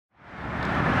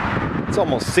It's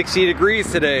almost 60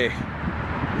 degrees today. A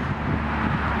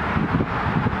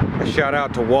shout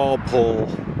out to Walpole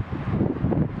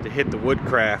to hit the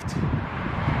Woodcraft.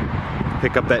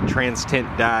 Pick up that trans tint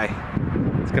dye.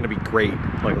 It's gonna be great,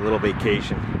 like a little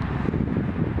vacation.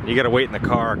 You gotta wait in the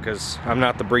car because I'm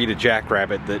not the breed of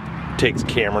jackrabbit that takes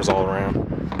cameras all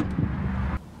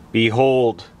around.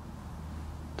 Behold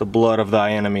the blood of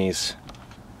thy enemies.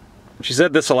 She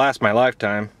said this will last my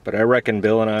lifetime, but I reckon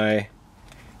Bill and I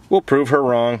will prove her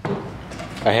wrong.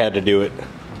 I had to do it.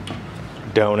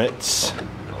 Donuts.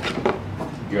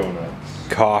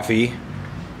 Coffee.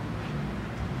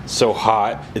 So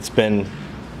hot, it's been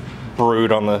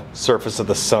brewed on the surface of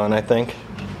the sun, I think.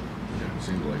 Yeah,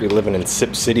 seems like Be living in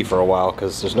Sip City for a while,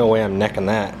 because there's no way I'm necking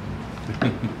that.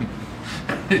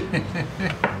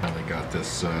 I got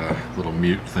this little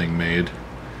mute thing made.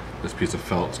 This piece of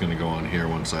felt's gonna go on here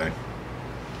once I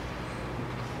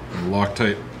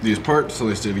Loctite these parts so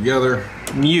they stay together.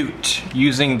 Mute,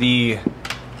 using the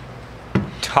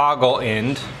toggle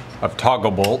end of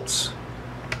toggle bolts.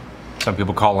 Some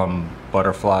people call them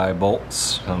butterfly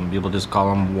bolts. Some people just call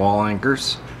them wall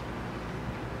anchors.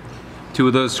 2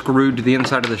 of those screwed to the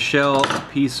inside of the shell. A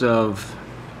piece of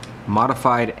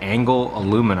modified angle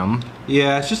aluminum.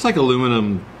 Yeah, it's just like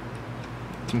aluminum,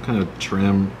 some kind of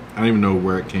trim. I don't even know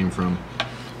where it came from.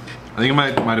 I think it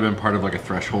might have been part of like a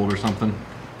threshold or something.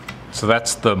 So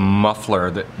that's the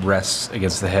muffler that rests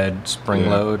against the head, spring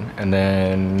load, and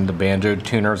then the banjo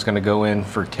tuner is going to go in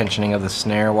for tensioning of the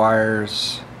snare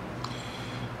wires.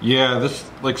 Yeah, this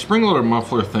like spring loader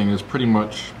muffler thing is pretty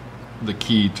much the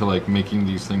key to like making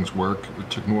these things work. It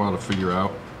took me a while to figure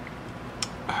out.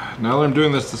 Now that I'm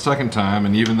doing this the second time,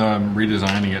 and even though I'm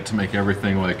redesigning it to make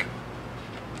everything like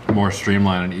more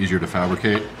streamlined and easier to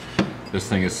fabricate, this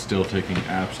thing is still taking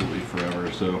absolutely forever.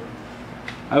 So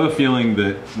I have a feeling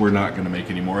that we're not going to make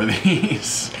any more of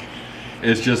these.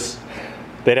 It's just...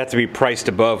 They'd have to be priced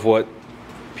above what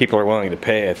people are willing to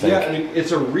pay, I think. Yeah, I mean,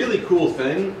 it's a really cool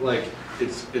thing. Like,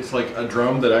 it's like a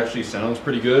drum that actually sounds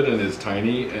pretty good and is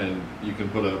tiny, and you can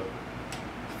put a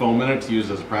foam in it to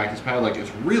use as a practice pad. Like,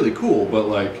 it's really cool, but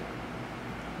like,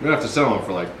 we're gonna have to sell them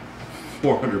for like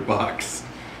 400 bucks.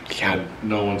 Yeah. And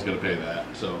no one's gonna pay that,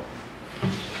 so...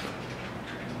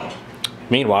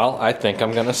 Meanwhile, I think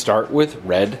I'm gonna start with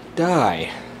red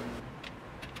dye.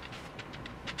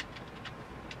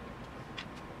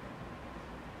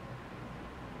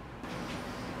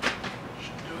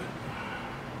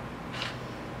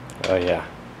 Oh yeah.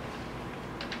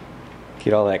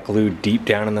 Get all that glue deep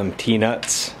down in them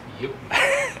T-nuts. Yep.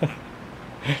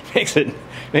 makes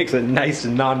it nice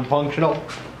and non-functional.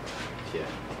 Yeah.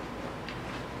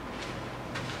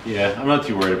 Yeah, I'm not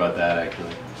too worried about that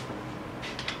actually.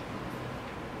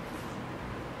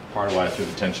 Part of why I threw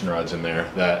the tension rods in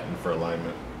there, that and for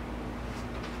alignment.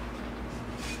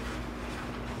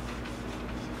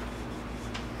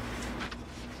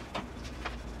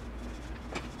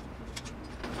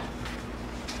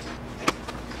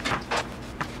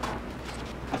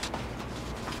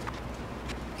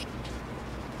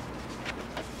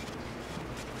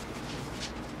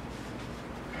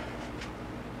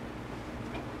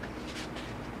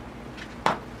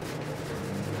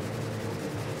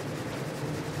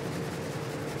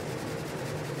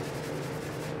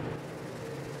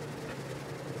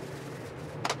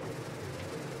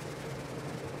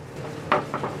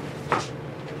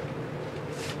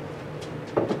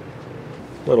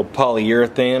 Little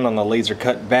polyurethane on the laser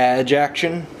cut badge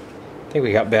action. I think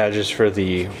we got badges for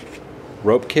the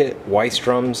rope kit, Weiss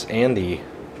drums, and the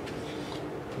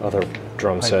other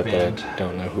drum set that I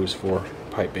don't know who's for.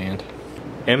 Pipe band.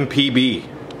 MPB.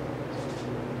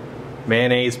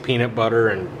 Mayonnaise, peanut butter,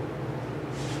 and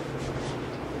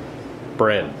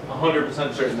bread.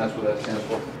 100% certain that's what that stands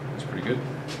for. That's pretty good.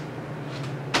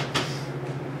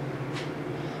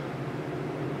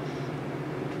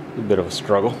 A bit of a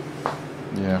struggle.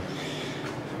 Yeah.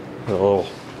 A little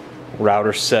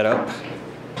router setup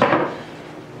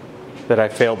that I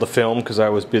failed to film because I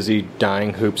was busy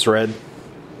dyeing hoops red.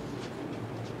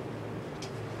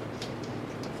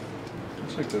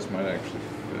 Looks like this might actually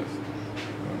fit.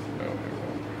 Oh, no, it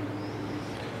won't.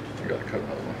 I gotta cut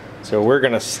another one. So we're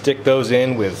gonna stick those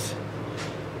in with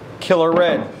Killer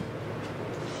Red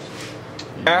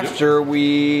after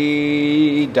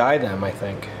we dye them, I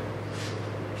think.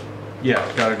 Yeah,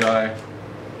 gotta dye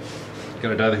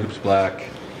the hoops black.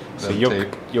 So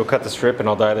you'll cut the strip and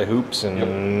I'll dye the hoops,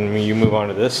 and you move on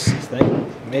to this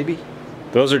thing, maybe?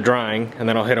 Those are drying, and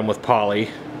then I'll hit them with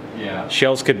poly. Yeah.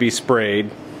 Shells could be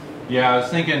sprayed. Yeah, I was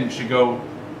thinking should go,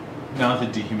 now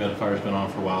that the dehumidifier's been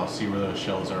on for a while, see where those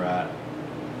shells are at.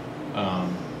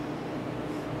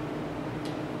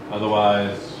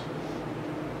 Otherwise,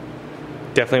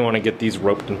 definitely want to get these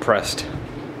roped and pressed.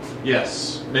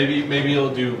 yes. Maybe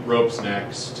you'll do ropes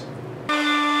next.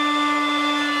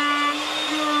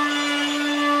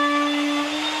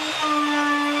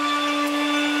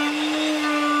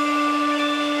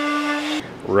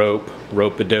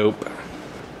 Rope-a-dope.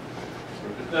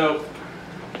 Nope.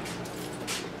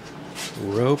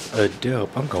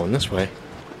 Rope-a-dope. I'm going this way.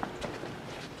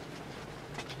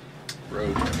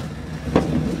 Rope.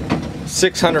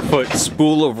 600-foot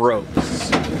spool of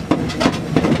ropes.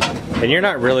 And you're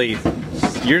not really,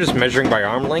 you're just measuring by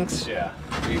arm lengths? Yeah.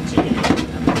 18.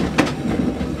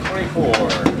 24.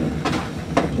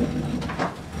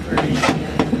 30.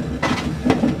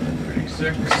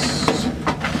 36.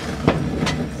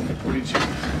 42.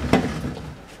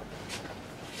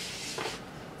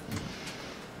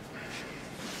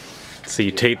 So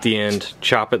you tape the end,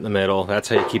 chop it in the middle. That's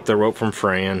how you keep the rope from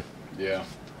fraying. Yeah.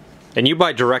 And you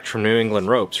buy direct from New England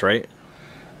Ropes, right?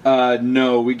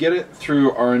 No, we get it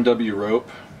through R&W Rope.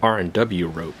 R&W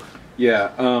Rope.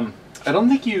 Yeah, I don't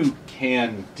think you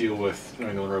can deal with New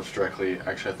England Ropes directly.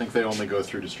 Actually, I think they only go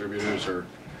through distributors or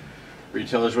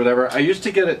retailers, whatever. I used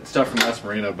to get it stuff from S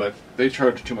Marina, but they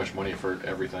charge too much money for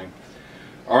everything.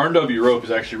 R&W Rope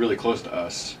is actually really close to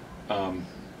us.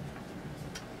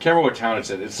 Can't remember what town it's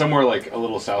in. It's somewhere like a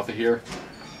little south of here.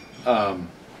 But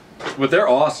they're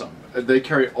awesome. They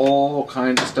carry all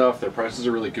kinds of stuff. Their prices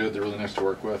are really good. They're really nice to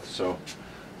work with. So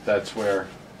that's where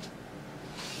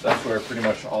pretty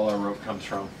much all our rope comes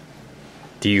from.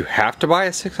 Do you have to buy a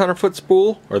 600-foot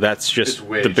spool, or that's just It's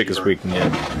way the biggest cheaper. we can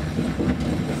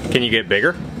get? Can you get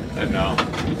bigger? No.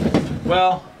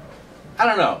 Well, I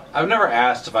don't know. I've never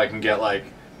asked if I can get like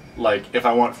if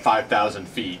I want 5,000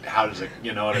 feet. How does it?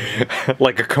 You know what I mean?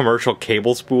 Like a commercial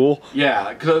cable spool?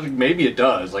 Yeah, because maybe it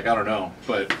does. Like I don't know,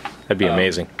 but That'd be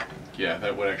amazing. yeah,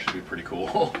 that would actually be pretty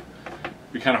cool.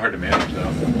 Be kind of hard to manage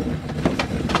though.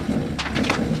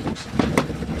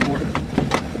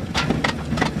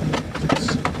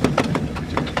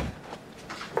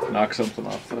 Knock something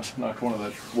off knock one of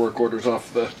the work orders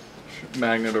off the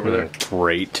magnet over there.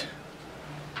 Great.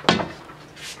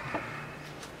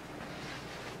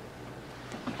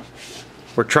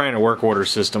 We're trying a work order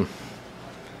system.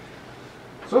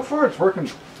 So far it's working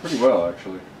pretty well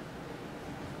actually.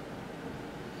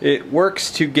 It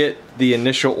works to get the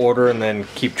initial order and then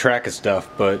keep track of stuff,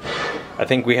 but I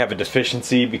think we have a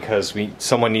deficiency because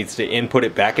someone needs to input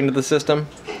it back into the system.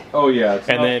 Oh yeah.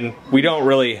 And then we don't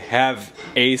really have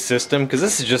a system because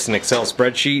this is just an Excel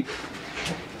spreadsheet.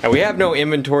 And we have no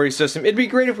inventory system. It'd be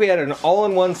great if we had an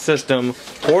all-in-one system.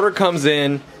 Order comes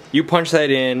in, you punch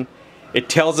that in, it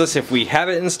tells us if we have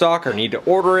it in stock or need to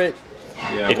order it.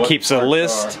 Yeah, It keeps a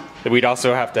list. We'd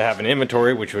also have to have an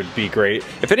inventory, which would be great.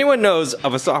 If anyone knows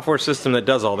of a software system that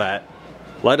does all that,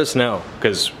 let us know,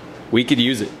 because we could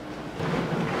use it.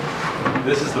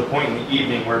 This is the point in the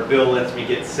evening where Bill lets me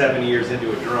get 7 years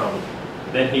into a drum.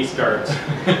 Then he starts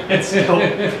and still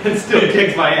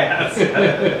kicks my ass.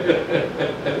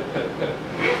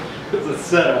 It's a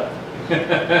setup.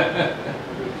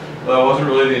 Well, that wasn't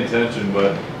really the intention,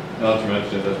 but now that you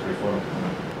mention it, that's pretty fun.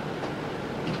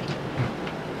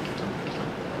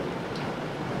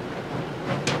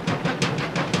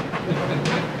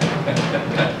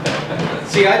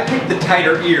 See, I picked the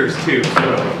tighter ears too,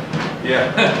 so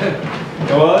Yeah.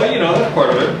 Well, you know, that's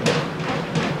part of it.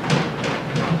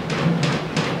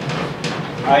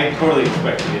 I totally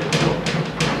expected it.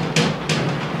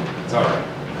 It's alright.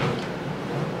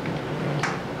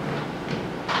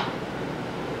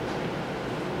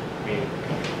 I mean,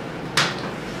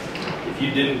 if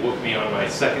you didn't whoop me on my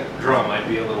second drum, I'd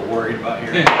be a little worried about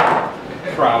your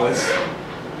prowess.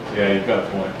 Yeah, you've got a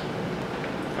point.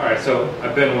 Alright, so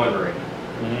I've been wondering,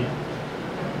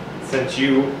 since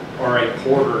you are a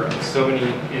porter of so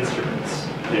many instruments,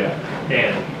 Yeah.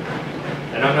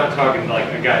 and I'm not talking like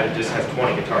a guy that just has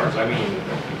 20 guitars, I mean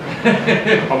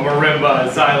a marimba,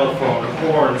 a xylophone,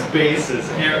 horns, basses,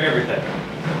 everything.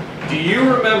 Do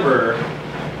you remember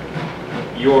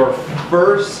your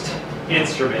first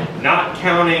instrument, not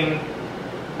counting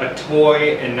a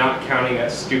toy and not counting a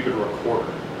stupid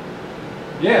recorder?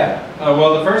 Yeah.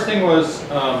 Well, the first thing was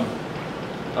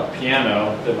a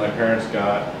piano that my parents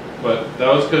got, but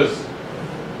that was because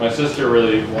my sister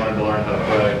really wanted to learn how to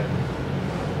play.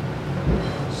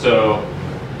 So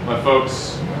my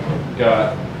folks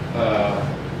got,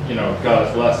 got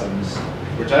us lessons,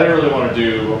 which I didn't really want to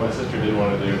do, but my sister did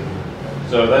want to do.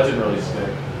 So that didn't really stick.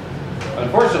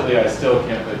 Unfortunately, I still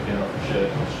can't play piano for shit,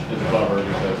 which is a bummer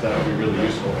because that would be really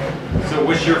useful. So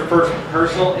was your first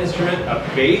personal instrument a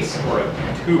bass or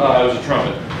a tuba? It was a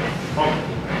trumpet.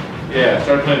 Yeah, I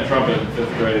started playing trumpet in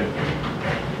 5th grade.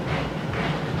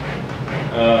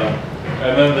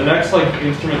 And then the next like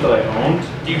instrument that I owned.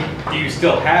 Do you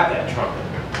still have that trumpet?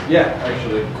 Yeah,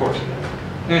 actually. Of course you do.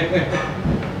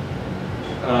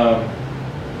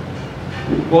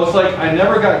 Well, it's like I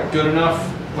never got good enough.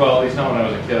 Well, at least not when I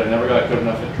was a kid. I never got good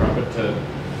enough at trumpet to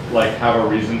like have a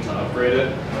reason to upgrade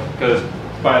it. Because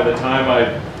by the time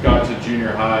I got to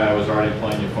junior high, I was already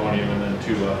playing euphonium and then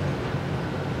tuba.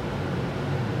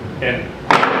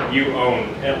 And you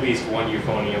own at least one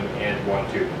euphonium and one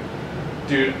tuba.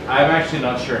 Dude, I'm actually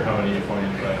not sure how many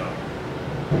euphoniums I own.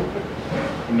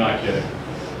 I'm not kidding.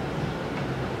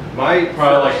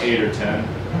 Probably like 8 or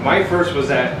 10. My first was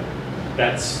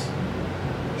that's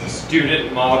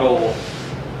student model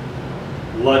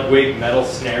Ludwig metal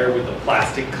snare with a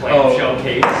plastic clamshell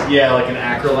case. Yeah, like an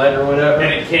acrylite or whatever.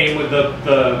 And it came with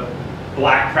the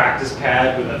black practice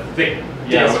pad with a thick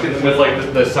disc in the with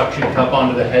like the suction cup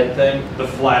onto the head thing. The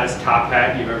flattest top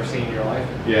hat you've ever seen in your life.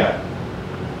 Yeah.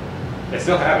 I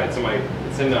still have it.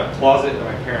 It's in a closet at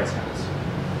my parents' house.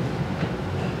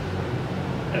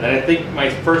 And then I think my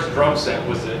first drum set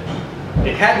was it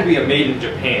had to be a made in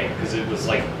Japan because it was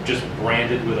like just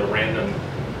branded with a random,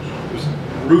 it was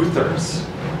Ruthers.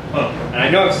 And I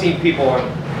know I've seen people on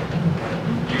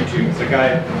YouTube. It's a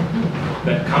guy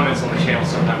that comments on the channel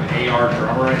sometime, an AR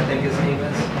drummer, I think his name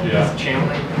is. Yeah. His channel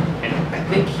name. And I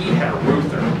think he had a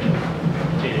Ruther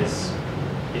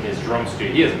in his drum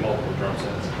studio. He has multiple drum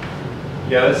sets.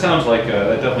 Yeah, that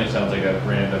definitely sounds like a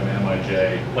random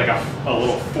MIJ. Like a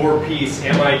little 4-piece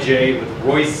MIJ with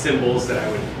Royce cymbals that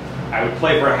I would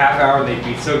play for a half hour and they'd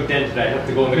be so dented I'd have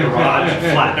to go in the garage and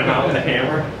flatten them out with a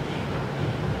hammer.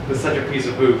 It was such a piece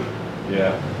of poop.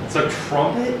 Yeah. So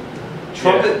trumpet,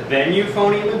 then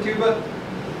euphonium and tuba?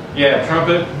 Yeah,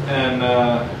 trumpet and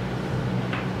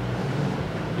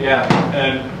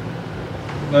and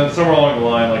then somewhere along the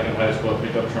line, like in high school, I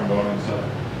picked up trombone and stuff.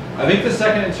 I think the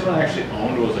second instrument I actually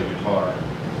owned was a guitar.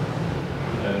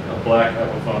 And a black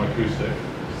Epiphone acoustic.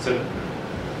 So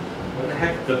when the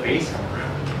heck did the bass come around?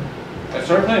 I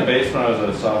started playing bass when I was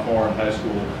a sophomore in high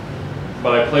school,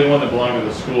 but I played one that belonged to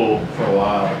the school for a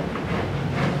while.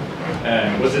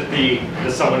 And was it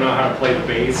does someone know how to play the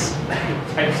bass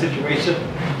type situation?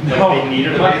 No, like they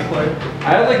needed a bass player?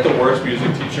 I had like the worst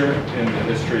music teacher in the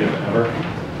history of ever.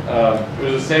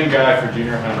 It was the same guy for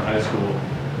junior high and high school.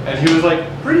 And he was like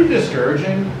pretty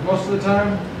discouraging most of the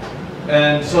time.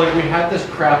 And so like we had this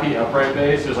crappy upright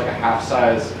bass. It was like a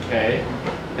half-size K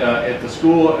at the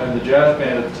school, and the jazz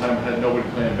band at the time had nobody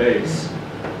playing bass.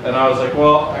 And I was like,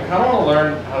 well, I kind of want to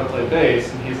learn how to play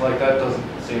bass. And he's like, that doesn't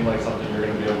seem like something you're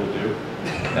going to be able to do.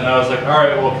 And I was like, all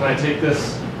right, well, can I take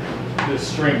this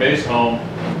string bass home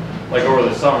like over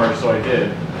the summer? So I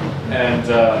did. And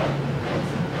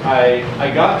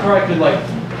I got to where I could like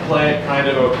play it kind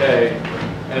of okay.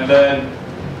 And then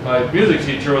my music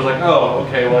teacher was like, oh,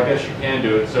 okay, well, I guess you can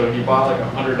do it. So he bought like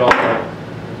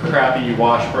 $100 crappy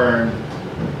Washburn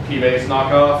P-bass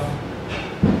knockoff.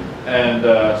 And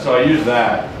so I used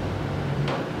that.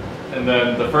 And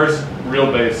then the first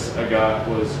real bass I got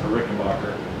was a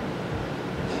Rickenbacker.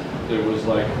 It was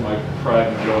like my pride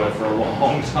and joy for a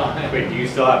long time. Wait, do you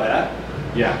still have that?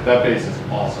 Yeah, that bass is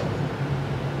awesome.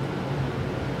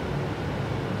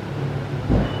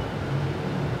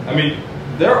 I mean,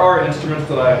 there are instruments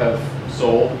that I have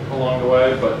sold along the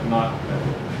way, but not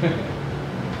many.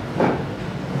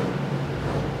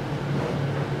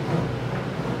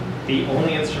 The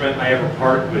only instrument I ever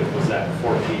parted with was that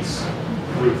 4-piece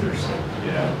Ruthers.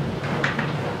 Yeah.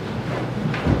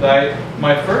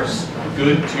 My first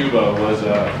good tuba was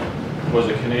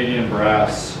a Canadian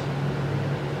brass,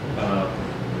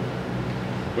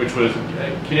 which was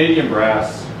Canadian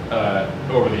brass.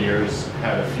 Over the years,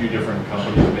 had a few different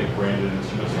companies make branded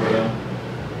instruments for them.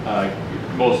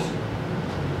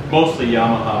 Mostly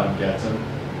Yamaha and Getzen.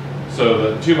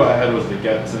 So the tuba I had was the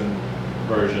Getzen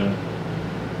version,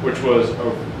 which was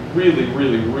a really,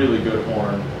 really, really good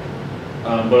horn.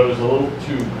 But it was a little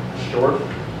too short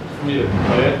for me to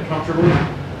play it comfortably.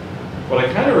 But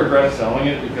I kind of regret selling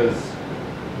it because,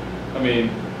 I mean,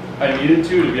 I needed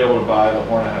to be able to buy the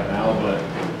horn I have now, but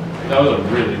that was a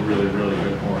really, really, really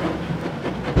good horn.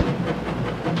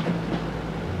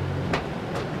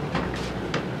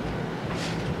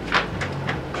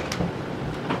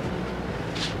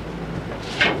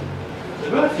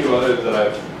 There's been a few others that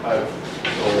I've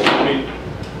sold. I mean,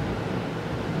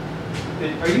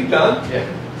 Are you done? yeah.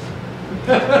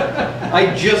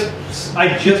 I just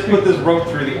put this rope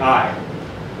through the eye.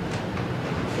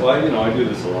 Well, you know, I do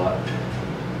this a lot.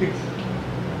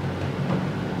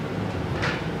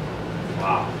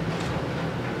 Wow.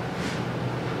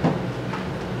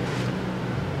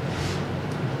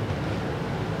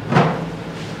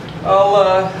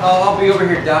 I'll be over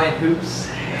here dyeing hoops.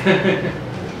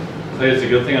 It's a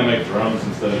good thing I make drums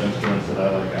instead of instruments that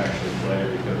I like actually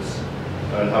play, because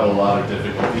I'd have a lot of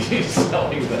difficulty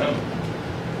selling them.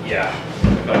 Yeah.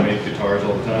 If I made guitars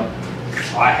all the time.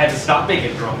 I had to stop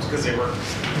making drums because they were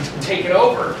taking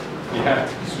over. Yeah,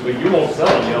 but you won't sell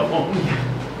any of them.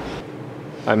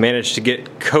 I managed to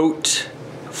get coat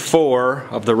 4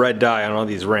 of the red dye on all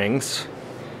these rings.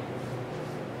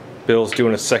 Bill's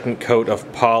doing a second coat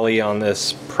of poly on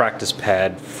this practice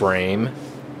pad frame.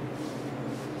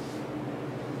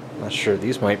 Not sure,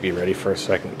 these might be ready for a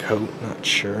second coat, not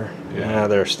sure. Yeah,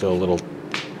 they're still a little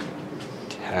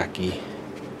tacky.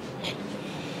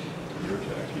 You're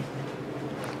tacky.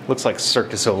 Looks like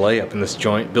Circus Olay up in this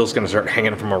joint. Bill's gonna start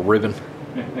hanging from a ribbon.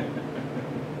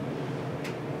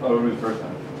 Oh, it'll be the first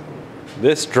time.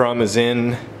 This drum is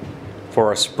in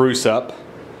for a spruce up.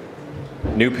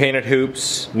 New painted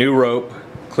hoops, new rope,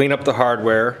 clean up the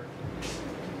hardware,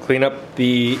 clean up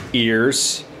the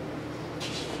ears,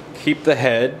 keep the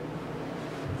head,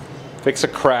 fix a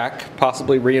crack,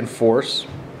 possibly reinforce.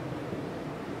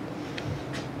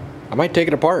 I might take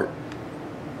it apart.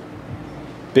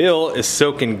 Bill is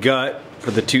soaking gut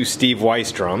for the 2 Steve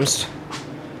Weiss drums.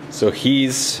 So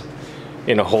he's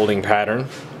in a holding pattern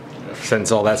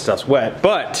since all that stuff's wet,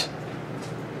 but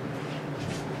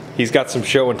he's got some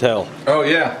show and tell. Oh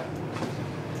yeah.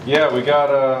 Yeah, we got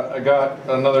I got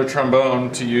another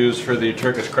trombone to use for the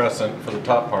Turkish crescent for the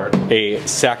top part. A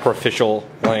sacrificial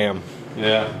lamb.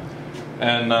 Yeah.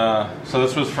 And so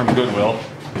this was from Goodwill.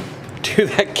 Dude,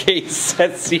 that case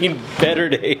has seen better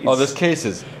days. Oh, this case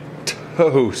is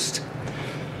toast.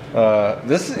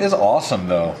 This is awesome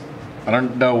though. I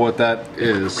don't know what that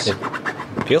is. It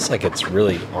feels like it's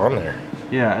really on there.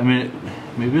 Yeah, I mean,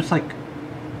 maybe it's like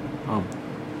a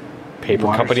Paper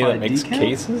water company that slide makes decal?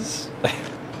 cases?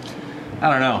 I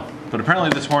don't know. But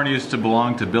apparently this horn used to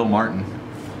belong to Bill Martin.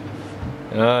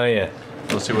 Oh yeah.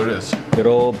 Let's see what it is. Good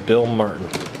old Bill Martin.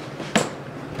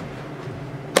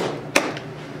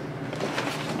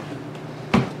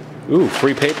 Ooh,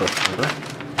 free paper.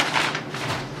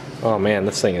 Oh man,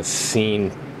 this thing has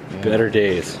seen better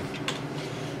days.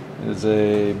 It is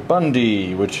a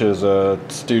Bundy, which is a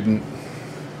student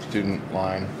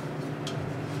line.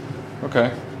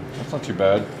 Okay, that's not too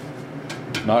bad.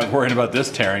 Not worrying about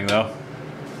this tearing though.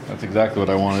 That's exactly what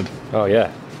I wanted. Oh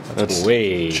yeah, That's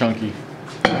way chunky.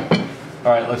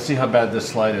 All right, let's see how bad this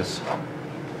slide is.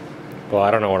 Well,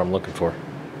 I don't know what I'm looking for.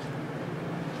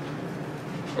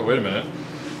 Oh, wait a minute.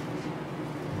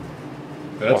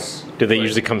 That's. Do they like-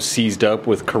 usually come seized up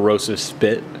with corrosive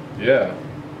spit? Yeah.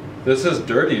 This is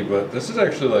dirty, but this is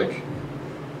actually like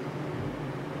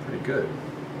pretty good.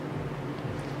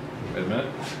 Wait a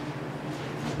minute.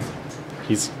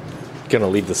 He's gonna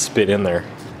leave the spit in there.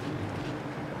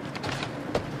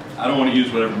 I don't want to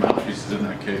use whatever mouthpiece is in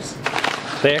that case.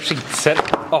 They actually said,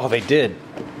 oh, they did.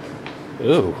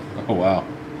 Ooh, Oh wow.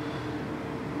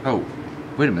 Oh,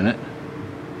 wait a minute.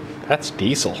 that's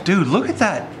diesel. Dude, look at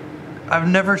that. I've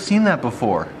never seen that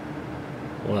before.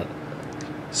 What?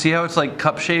 See how it's like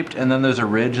cup shaped and then there's a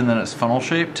ridge and then it's funnel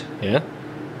shaped? Yeah?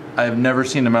 I've never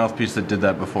seen a mouthpiece that did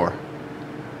that before.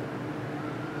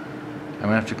 I'm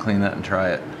gonna have to clean that and try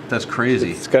it. That's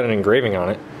crazy. It's got an engraving on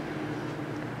it.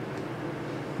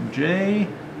 J.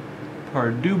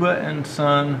 Parduba and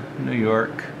Son, New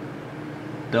York.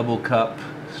 Double cup,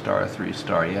 star 3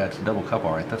 star. Yeah, it's a double cup,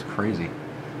 all right. That's crazy.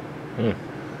 Hmm.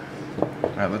 All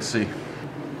right, let's see.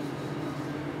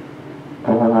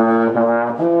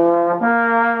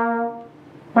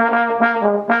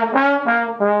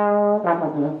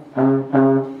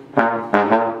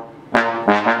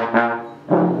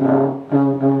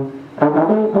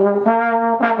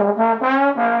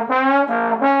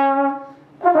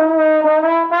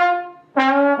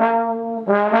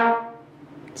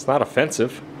 It's not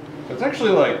offensive. It's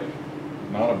actually like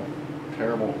not a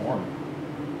terrible horn.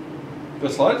 The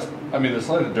slide's, I mean, the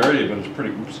slide is dirty, but it's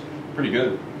pretty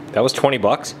good. That was 20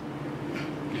 bucks?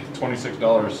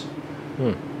 $26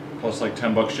 Hmm. plus like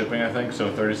 $10 shipping, I think,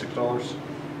 so $36.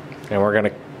 And we're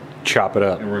gonna chop it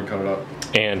up. And we're gonna cut it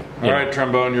up. And, All right,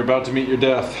 trombone, you're about to meet your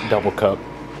death. double cup.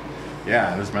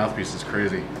 Yeah, this mouthpiece is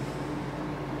crazy.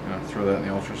 I'm gonna throw that in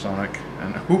the ultrasonic,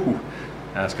 and ooh,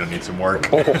 that's gonna need some work.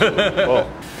 Oh.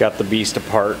 Got the beast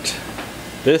apart.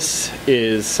 This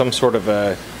is some sort of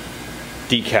a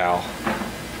decal.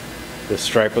 The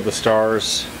stripe with the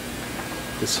stars,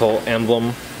 this whole emblem.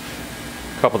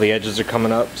 A couple of the edges are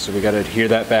coming up, so we gotta adhere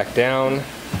that back down.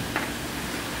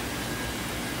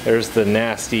 There's the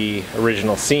nasty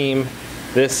original seam.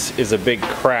 This is a big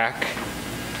crack,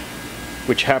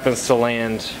 which happens to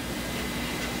land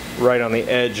right on the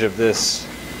edge of this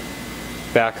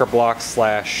backer block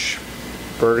slash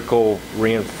vertical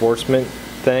reinforcement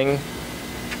thing.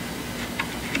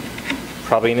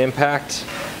 Probably an impact.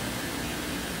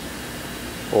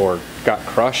 Or got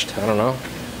crushed, I don't know.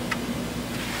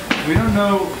 We don't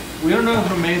know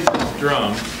who made this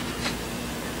drum.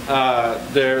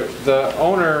 The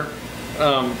owner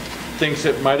thinks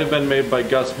it might have been made by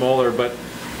Gus Moeller, but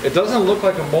it doesn't look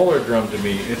like a Moeller drum to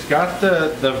me. It's got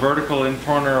the vertical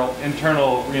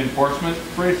internal reinforcement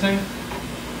bracing.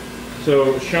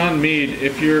 So Sean Mead,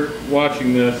 if you're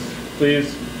watching this,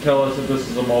 please tell us if this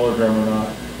is a Moeller drum or not.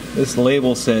 This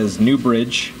label says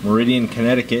Newbridge, Meridian,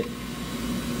 Connecticut.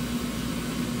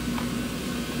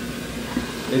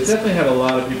 It's definitely had a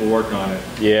lot of people work on it.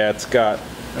 Yeah, it's got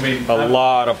a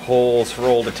lot of holes for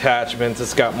old attachments.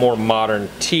 It's got more modern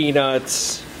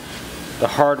T-nuts. The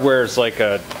hardware is like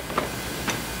a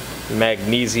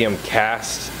magnesium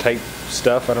cast type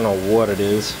stuff. I don't know what it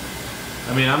is.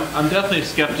 I mean, I'm definitely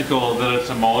skeptical that it's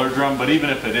a Moeller drum, but even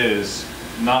if it is,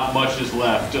 not much is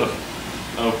left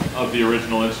of the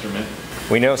original instrument.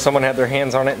 We know someone had their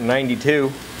hands on it in '92.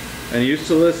 And it used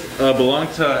to belong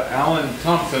to Alan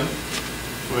Thompson,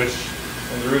 which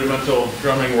in the rudimental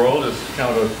drumming world is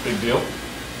kind of a big deal.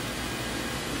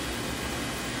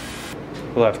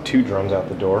 We'll have 2 drums out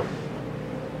the door.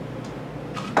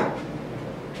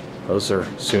 Those are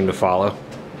soon to follow.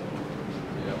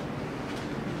 Yeah.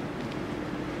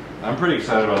 I'm pretty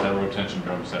excited about that rotention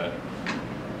drum set.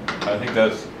 I think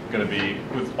that's going to be,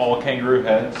 with all kangaroo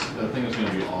heads, that thing is going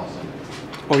to be awesome.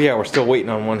 Oh yeah, we're still waiting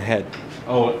on one head.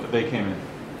 Oh, they came in.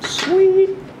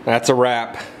 Sweet. That's a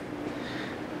wrap.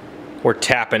 We're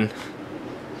tapping.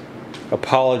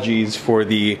 Apologies for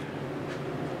the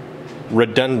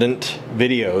redundant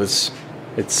videos.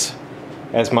 It's,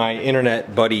 as my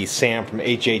internet buddy Sam from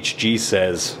HHG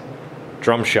says,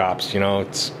 drum shops, you know,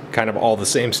 it's kind of all the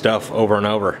same stuff over and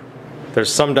over.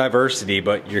 There's some diversity,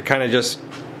 but you're kind of just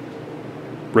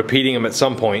repeating them at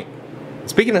some point.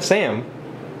 Speaking of Sam,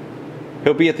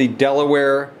 he'll be at the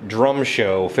Delaware Drum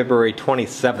Show February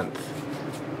 27th.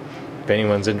 If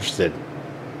anyone's interested.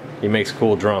 He makes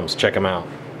cool drums, check him out.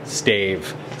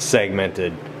 Stave,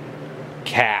 segmented,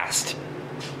 cast,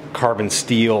 carbon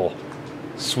steel,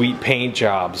 sweet paint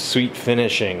jobs, sweet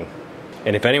finishing.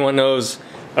 And if anyone knows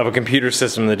of a computer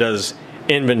system that does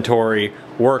inventory,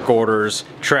 work orders,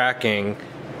 tracking,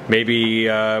 maybe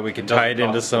we could tie it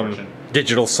into some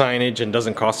digital signage and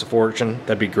doesn't cost a fortune,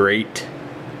 that'd be great.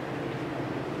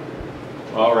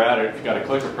 While we're at it, if you got a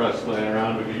clicker press laying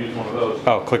around, we could use one of those.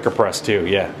 Oh, clicker press too,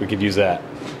 yeah, we could use that.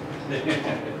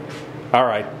 All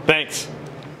right, thanks.